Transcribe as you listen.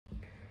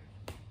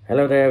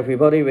Hello there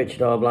everybody,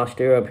 Richard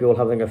Arblaster. Hope you're all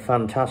having a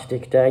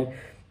fantastic day.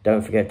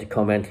 Don't forget to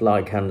comment,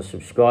 like and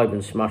subscribe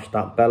and smash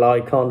that bell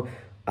icon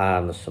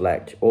and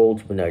select all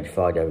to be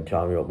notified every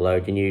time we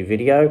upload a new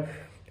video.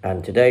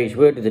 And today's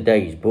word of the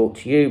day is brought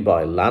to you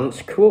by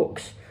Lance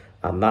Crooks,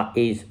 and that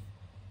is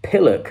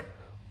pillock,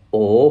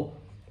 or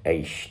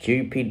a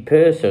stupid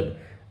person.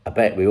 I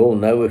bet we all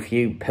know a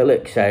few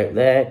pillocks out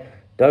there,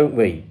 don't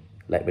we?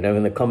 Let me know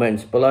in the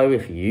comments below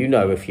if you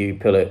know a few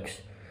pillocks.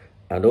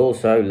 And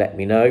also let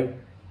me know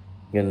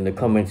in the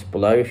comments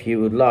below if you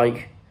would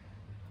like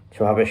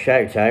to have a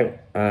shout out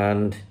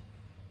and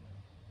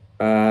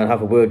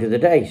have a word of the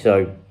day.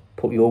 So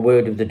put your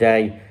word of the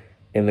day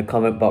in the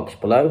comment box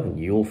below and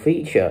you'll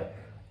feature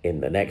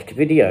in the next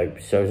video.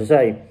 So as I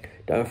say,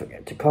 don't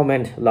forget to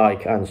comment,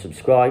 like and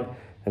subscribe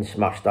and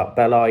smash that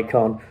bell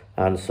icon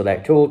and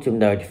select all to be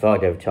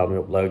notified every time we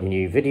upload a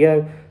new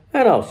video.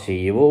 And I'll see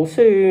you all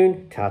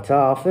soon.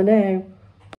 Ta-ta for now.